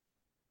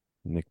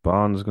 Nick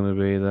Barnes is going to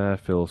be there,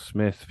 Phil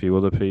Smith, a few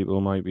other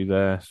people might be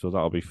there. So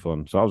that'll be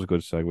fun. So that was a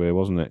good segue,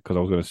 wasn't it? Because I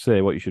was going to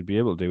say what you should be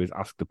able to do is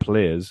ask the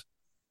players,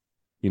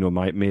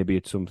 maybe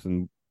it's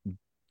something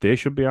they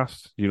should be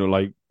asked,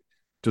 like,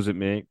 does it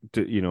make,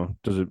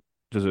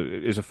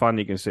 is a fan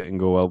you can sit and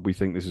go, well, we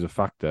think this is a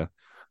factor,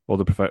 or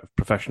the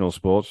professional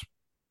sports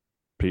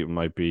people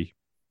might be,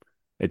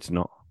 it's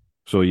not.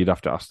 So you'd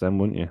have to ask them,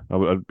 wouldn't you?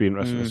 I'd be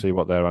interested to see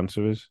what their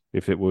answer is,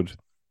 if it would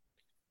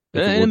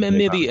And make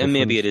that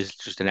maybe it difference. is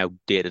just an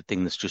outdated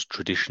thing that's just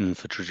tradition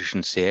for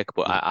tradition's sake.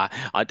 But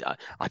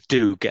I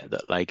do get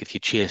that, like, if you're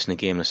chasing a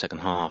game in the second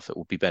half, it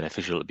would be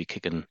beneficial to be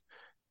kicking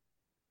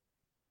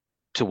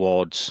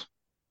towards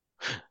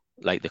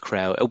like the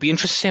crowd. It'll be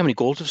interesting to see how many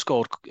goals have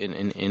scored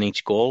in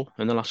each goal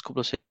in the last couple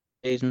of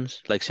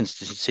seasons, like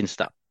since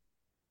that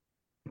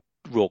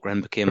Roker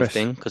end became a Chris,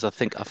 thing. Because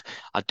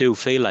I do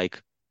feel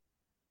like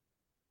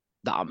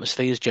the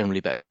atmosphere is generally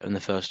better in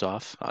the first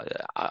half.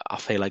 I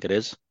feel like it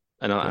is,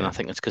 and I yeah,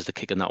 think it's because they're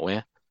kicking that way.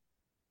 I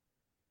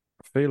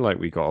feel like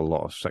we got a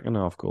lot of second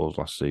half goals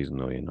last season,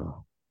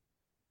 though.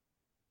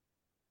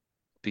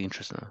 Be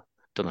interesting.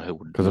 Don't know who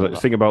would Because know I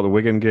that. think about the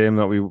Wigan game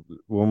that we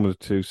won with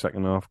 2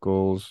 second half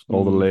goals,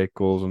 all the Mm. late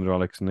goals under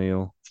Alex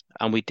Neil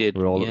And we did,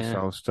 were all at the yeah,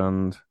 South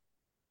Stand. So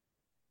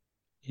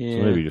maybe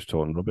yeah, you're just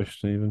talking rubbish,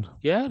 Stephen.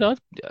 yeah. No,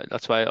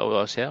 that's why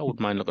I say I wouldn't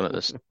mind looking at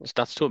the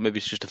stats to it. Maybe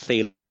it's just a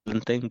feeling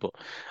thing, but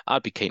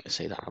I'd be keen to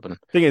see that happen.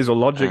 Thing is,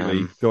 logically,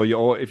 Um,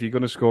 though, if you're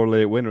going to score a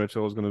late winner, it's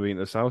always going to be in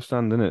the South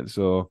Stand, isn't it?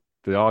 So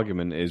the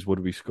argument is,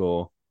 would we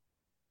score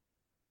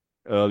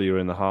earlier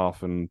in the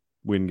half and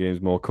win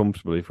games more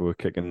comfortably if we were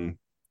kicking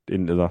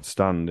into that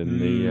stand in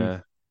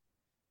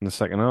the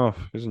second half,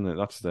 isn't it?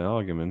 That's the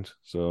argument.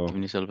 So,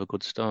 giving yourself a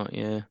good start,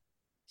 yeah.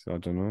 I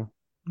don't know.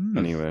 Hmm.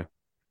 Anyway,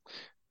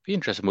 Be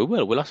interesting. We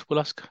will. We'll ask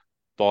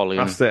Barley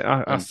and Darren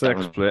what ask they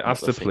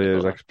the think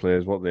players, about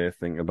ex-players, what they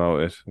think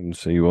about it, and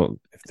see what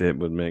if they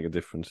would make a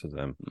difference to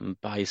them.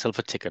 that. Buy yourself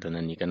a ticket, and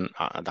then you can.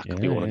 That could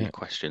be Yeah, one of yeah. your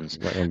questions.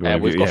 That can be one of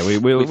you. We've got Yeah,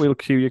 we've we'll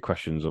queue your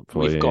questions up for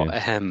we've you. got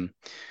Yeah.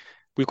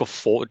 we've got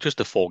just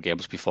the 4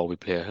 games before we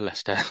play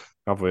Leicester.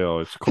 Have we? Oh,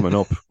 it's coming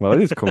up. Well,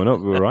 it is coming up.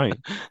 We're right.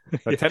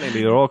 Yeah.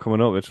 Technically, they're all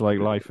coming up. It's like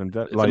life and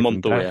death, It's a life and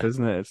month death, away.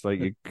 isn't it? It's like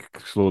you're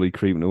slowly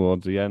creeping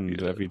towards the end.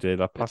 Yeah. Every day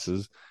that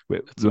passes,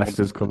 It's a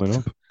Leicester's coming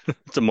up.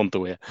 It's a month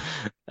away.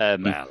 Well, a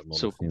month,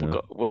 So you we've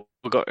know.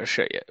 got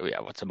yeah,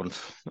 what's a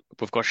month?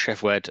 We've got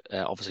Sheffield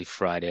obviously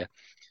Friday.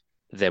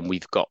 Then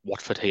we've got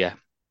Watford here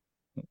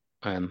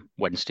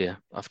Wednesday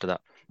after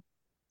that.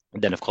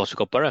 And then of course we've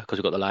got Borough because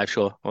we've got the live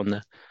show on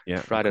the Yeah,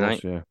 of Friday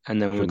course, night, yeah.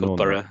 and then Should we've have got known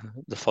Borough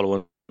that. the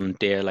following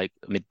day, like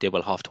midday,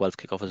 well 12:30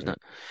 kickoff, isn't Yeah.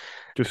 it?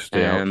 Just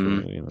stay out for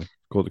Um, it, you know.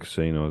 Go to the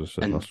casino, as I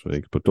said and last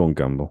week, but don't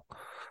gamble.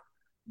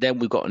 then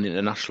we've got an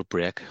international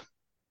break,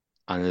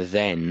 and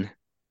then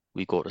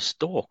we go to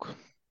Stoke.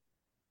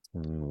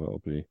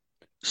 That'll be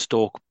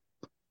Stoke,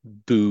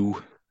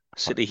 boo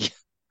city.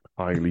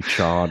 highly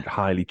charged.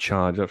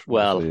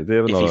 Well, Honestly, they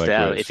have if another he's like,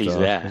 there, great start,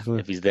 isn't it?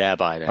 if he's there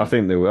by I then,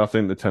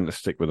 think they tend to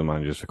stick with the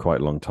managers for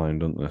quite a long time,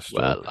 don't they? well,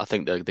 Stoke. I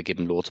think they give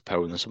him loads of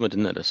power in the summer,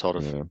 didn't it? To sort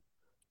of Yeah.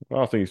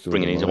 Well, I think he's still a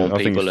bringing good his manager. own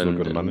I think he's people still a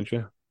good and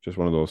manager. Just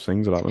one of those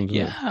things that happens, isn't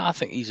yeah, it? I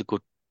think he's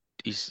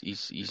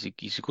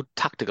a good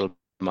tactical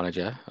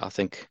manager.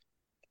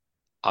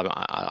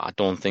 I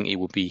don't think he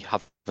would be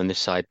having this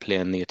side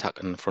playing the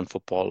attack and front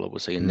football that we're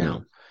seeing No.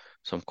 now.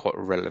 So I'm quite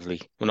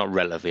not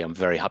relatively, I'm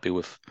very happy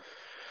with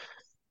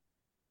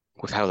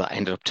how that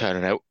ended up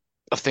turning out.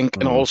 I think,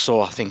 and Mm. also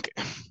I think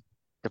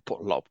they put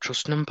a lot of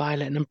trust in him by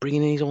letting him bring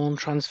in his own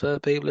transfer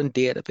people and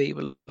data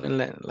people, and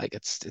like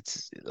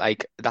it's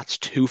like that's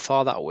too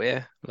far that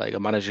way. Like a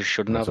manager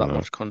shouldn't I have don't that know.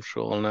 much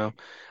control now.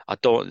 I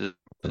don't.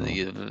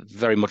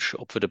 Very much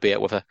up for debate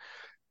whether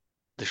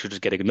they should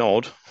just get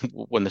ignored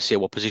when they say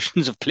what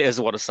positions of players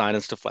they want to sign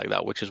and stuff like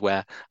that, which is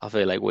where I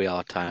feel like we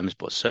are at times,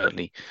 but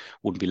certainly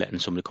wouldn't be letting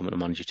somebody come in and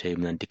manage your team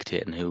and then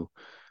dictating who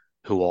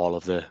all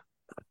of the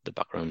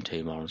background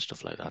team are and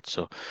stuff like that.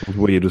 So It was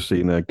weird just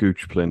seeing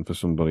Gooch playing for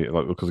somebody,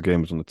 like, because the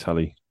game was on the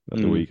telly at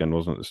the weekend,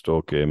 wasn't it? The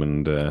Stoke game,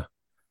 and it's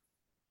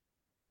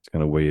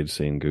kind of weird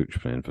seeing Gooch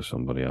playing for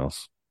somebody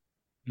else.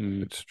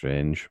 It's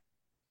strange.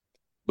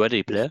 Where did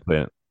he play?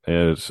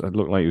 It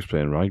looked like he was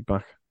playing right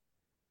back.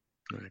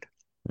 Right.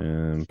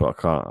 But I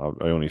can't.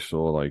 I only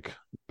saw like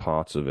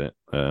parts of it.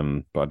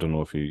 But I don't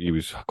know if he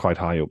was quite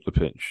high up the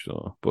pitch.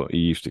 So, but he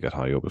used to get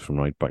high up from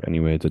right back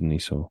anyway, didn't he?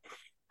 So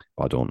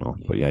I don't know.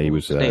 But yeah, he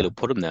was. Neil who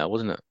put him there,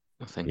 wasn't it?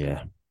 I think.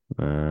 Yeah.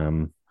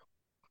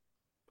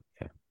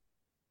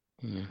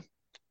 Yeah.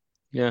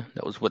 Yeah,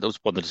 that was one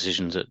of the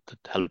decisions that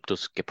helped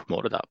us get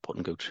promoted. That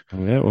putting Gooch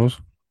Yeah, it was.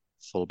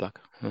 fullback.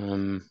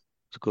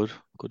 It's a good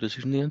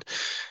decision in the end.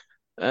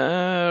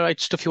 Right,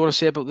 stuff you want to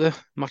say about the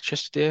match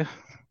yesterday?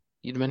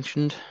 You'd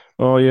mentioned.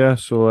 Oh yeah.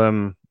 So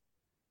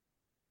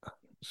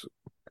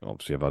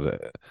obviously I've had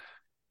it.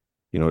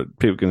 You know,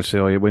 people can say,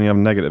 oh, yeah, when you have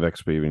negative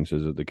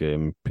experiences at the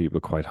game, people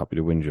are quite happy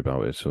to whinge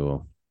about it.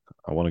 So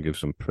I want to give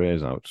some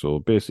praise out. So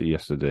basically,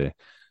 yesterday,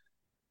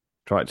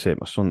 tried to take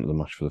my son to the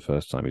match for the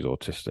first time. He's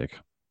autistic,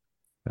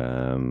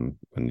 and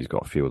he's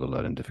got a few other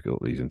learning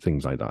difficulties and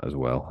things like that as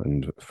well.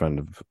 And a friend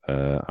of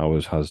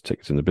ours has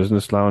tickets in the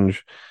business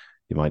lounge.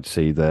 You might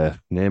see their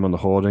name on the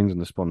hoardings, and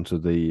they sponsor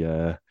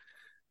the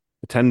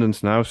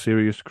attendance now,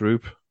 Serious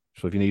Group.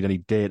 So if you need any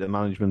data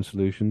management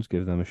solutions,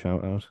 give them a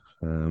shout out.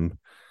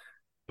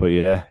 But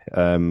yeah,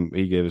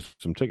 he gave us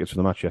some tickets for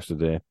the match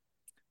yesterday.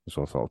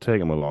 So I thought I'll take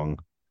him along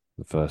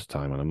the first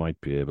time, and I might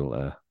be able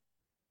to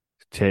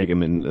take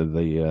him into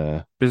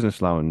the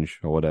business lounge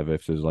or whatever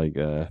if there's like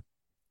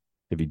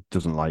if he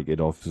doesn't like it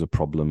or if there's a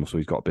problem. So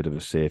he's got a bit of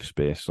a safe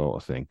space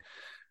sort of thing.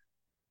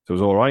 So it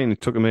was all right, and he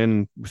took him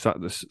in, we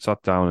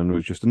sat down, and it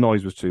was just the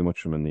noise was too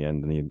much for him in the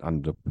end, and he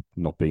ended up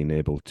not being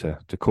able to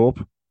cope.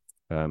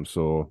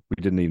 So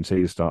we didn't even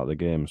see the start of the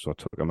game, so I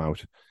took him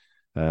out.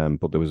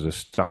 But there was a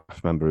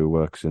staff member who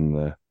works in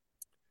the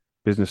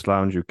business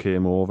lounge who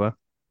came over,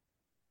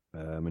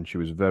 and she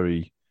was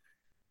very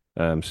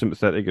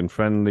sympathetic and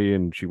friendly.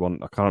 And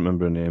I can't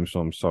remember her name, so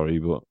I'm sorry,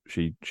 but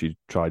she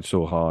tried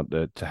so hard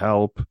to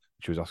help.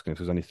 She was asking if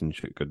there's anything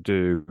she could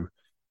do,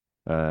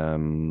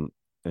 and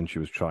she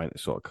was trying to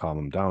sort of calm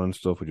him down and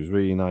stuff, which was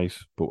really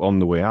nice. But on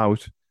the way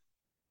out,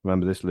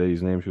 remember this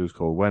lady's name? She was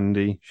called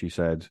Wendy. She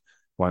said,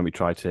 "Why don't we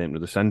try taking him to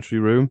the sensory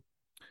room?"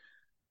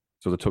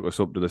 So they took us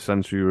up to the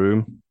sensory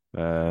room,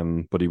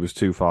 but he was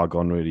too far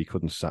gone, really. He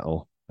couldn't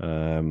settle.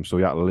 So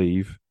we had to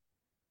leave,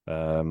 which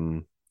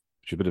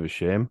is a bit of a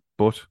shame.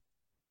 But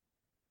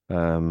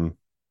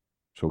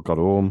so got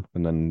home,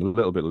 and then a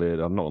little bit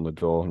later, I knocked on the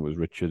door, and it was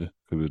Richard,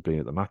 who was being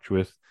at the match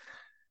with.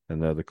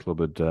 And the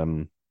club had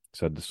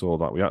said they saw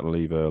that we had to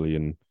leave early,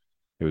 and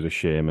it was a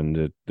shame,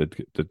 and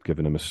they'd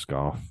given him a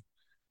scarf.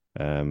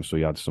 So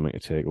he had something to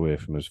take away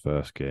from his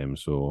first game.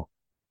 So,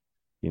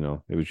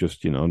 it was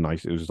just,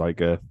 nice. It was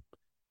like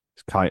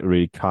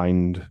really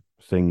kind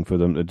thing for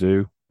them to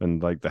do,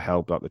 and like the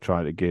help that they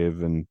try to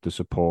give and the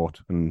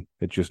support, and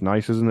it's just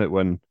nice, isn't it,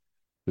 when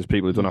there's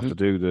people who don't have to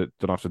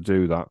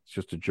do that. It's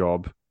just a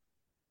job,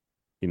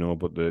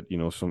 but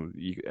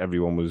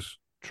everyone was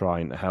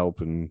trying to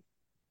help and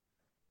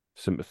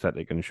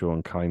sympathetic and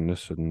showing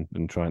kindness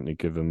and trying to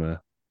give him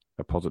a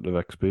positive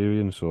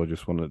experience. So I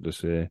just wanted to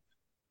say,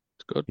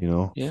 It's good.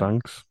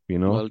 Thanks.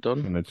 Well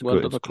done. And it's well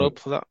good. done, the club,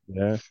 for that.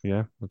 Yeah.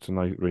 It's a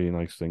really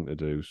nice thing to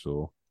do.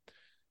 So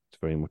it's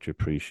very much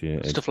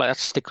appreciated. Stuff like that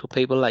sticks with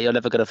people. Like, you're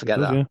never going to forget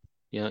that.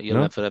 Yeah.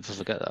 You'll never ever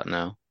forget that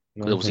now.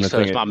 Because No, it was his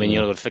first match. I mean,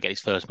 you're not going to forget his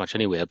first match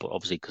anyway, but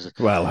obviously because...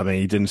 Well, I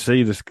mean, he didn't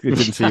see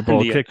a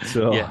ball kicked,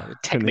 so... Yeah,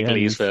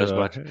 technically his first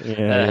match.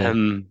 Yeah.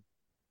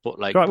 But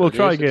like... We'll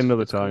try again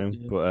another time.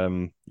 Good, but,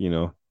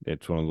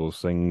 it's one of those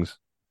things.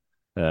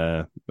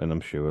 And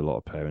I'm sure a lot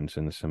of parents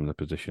in a similar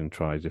position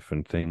try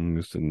different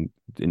things and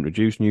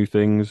introduce new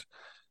things.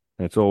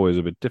 And it's always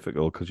a bit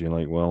difficult because you're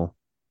like, well,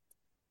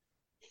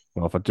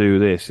 if I do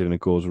this and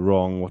it goes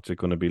wrong, what's it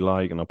going to be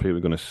like? And are people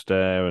going to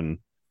stare? And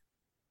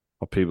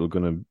are people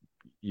going to,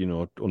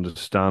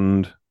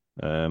 understand?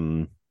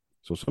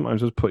 So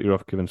sometimes just put you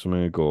off giving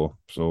something a go.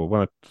 So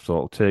when I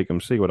thought I'll take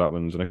them, see what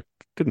happens, and I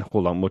didn't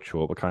hold out much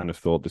hope. I kind of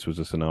thought this was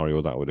a scenario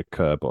that would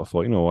occur, but I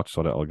thought,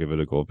 sod it, I'll give it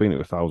a go. I've been at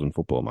 1,000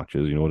 football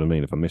matches, you know what I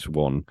mean? If I miss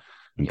one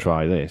and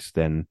try this,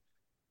 then,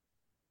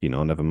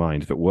 never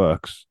mind. If it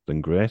works,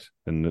 then great,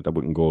 and I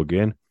wouldn't go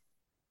again.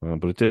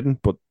 But it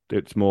didn't. But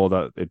it's more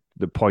that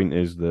the point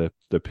is the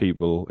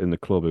people in the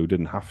club who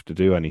didn't have to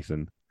do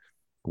anything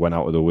went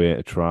out of the way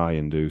to try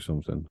and do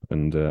something,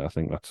 and I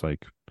think that's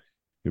like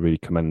really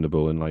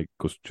commendable, and like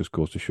just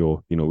goes to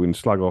show, we can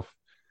slag off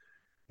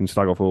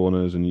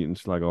owners, and you can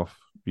slag off,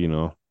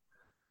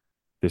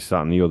 this,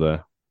 that, and the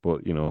other,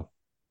 but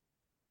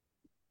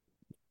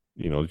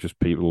just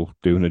people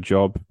doing a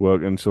job,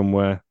 working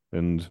somewhere,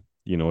 and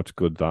it's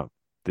good that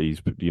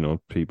these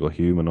people are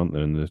human, aren't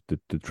they, and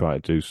they try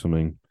to do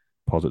something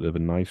positive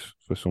and nice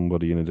for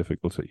somebody in a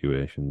difficult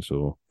situation.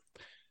 So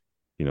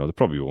they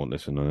probably won't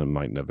listen, and it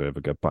might never ever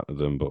get back to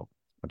them. But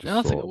I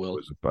just think it will.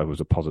 It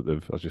was a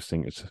positive. I just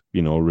think it's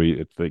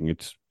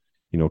it's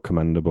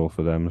commendable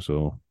for them.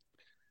 So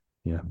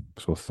yeah.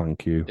 So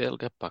thank you. It'll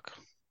get back.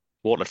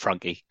 Water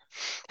Frankie.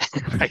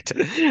 Right.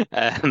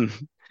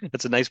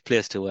 It's a nice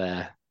place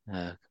to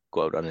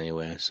go out on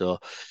anyway. So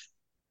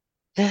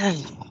yeah,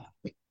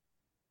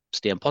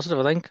 staying positive,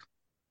 I think.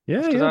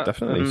 Yeah,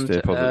 definitely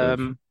stay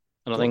positive.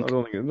 And I think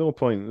don't think at no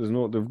point there's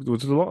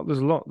a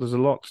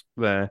lot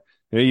there.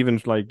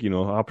 Even like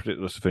our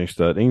predicted us to finish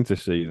 13th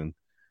this season.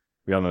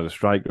 We hadn't had a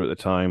striker at the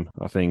time.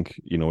 I think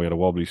we had a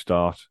wobbly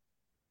start,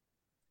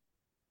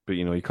 but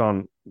you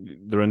can't.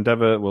 The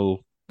endeavour of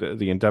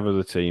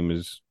the team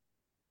is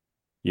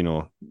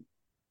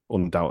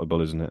undoubtable,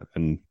 isn't it?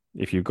 And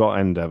if you've got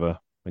endeavour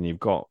and you've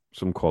got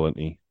some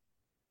quality,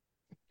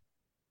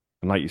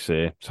 and like you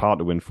say, it's hard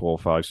to win 4,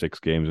 5, 6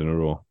 games in a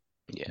row.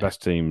 Yeah.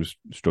 Best teams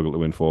struggle to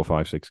win 4,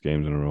 5, 6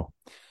 games in a row.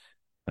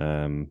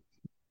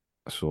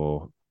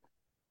 So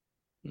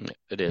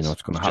it is.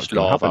 It's going to happen. It's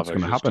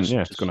going to happen.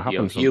 Yeah, it's going to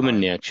happen. Human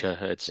nature.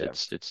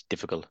 It's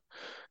difficult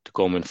to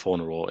go and win 4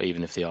 in a row,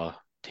 even if they are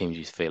teams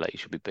you feel like you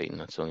should be beating.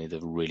 That's only the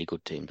really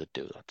good teams that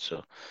do that.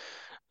 So,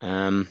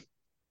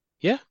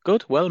 yeah,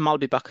 good. Well, I'll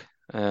be back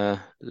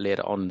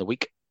later on in the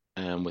week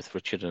with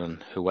Richard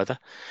and whoever,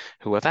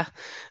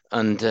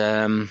 and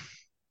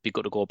be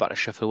good to go back to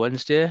Sheffield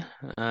Wednesday.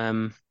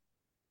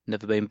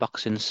 Never been back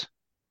since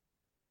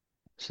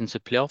the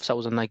playoffs. That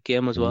was a night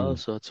game as well,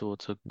 so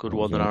it's a good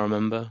one that I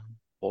remember.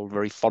 All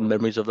very fond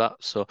memories of that.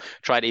 So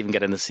try to even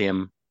get in the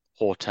same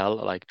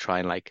hotel, try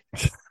and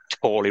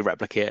totally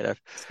replicate it.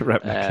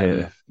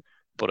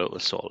 But it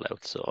was sold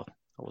out, so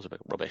that was a bit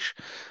rubbish.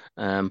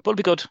 But it'll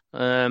be good.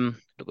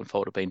 Looking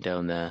forward to being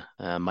down there.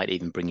 Might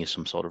even bring you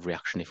some sort of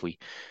reaction if we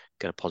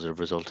get a positive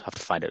result. Have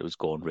to find out who's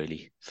going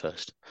really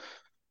first.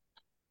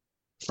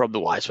 From the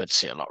wise way to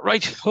say a lot.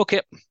 Right,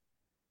 okay.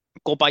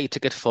 Go buy your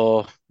ticket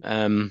for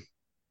the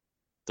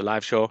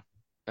live show.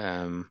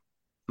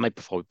 Night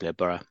before we play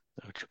Borough,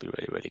 which should be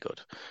really, really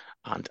good.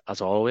 And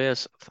as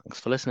always, thanks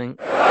for listening.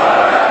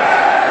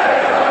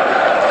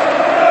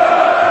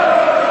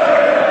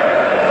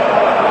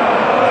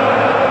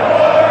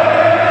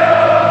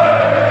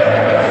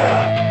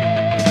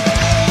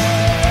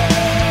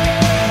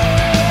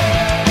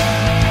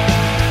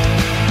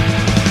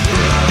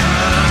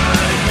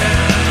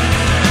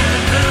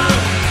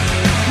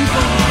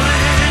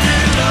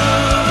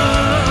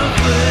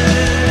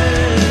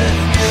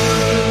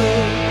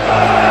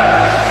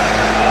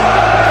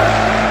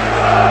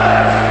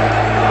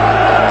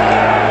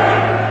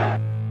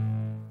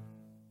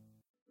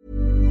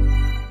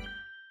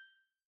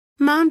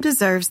 Mom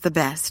deserves the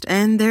best,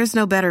 and there's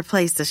no better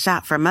place to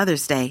shop for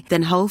Mother's Day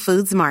than Whole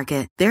Foods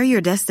Market. They're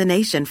your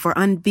destination for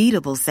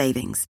unbeatable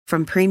savings,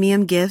 from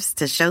premium gifts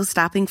to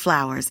show-stopping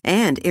flowers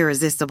and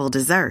irresistible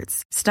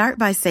desserts. Start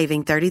by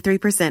saving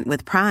 33%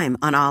 with Prime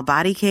on all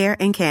body care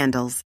and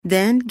candles.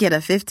 Then get a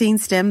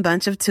 15-stem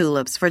bunch of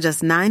tulips for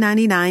just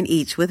 $9.99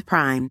 each with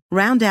Prime.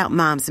 Round out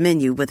Mom's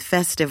menu with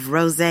festive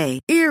rosé,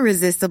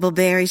 irresistible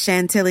berry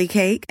chantilly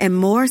cake, and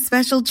more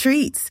special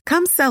treats.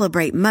 Come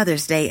celebrate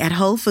Mother's Day at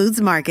Whole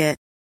Foods Market.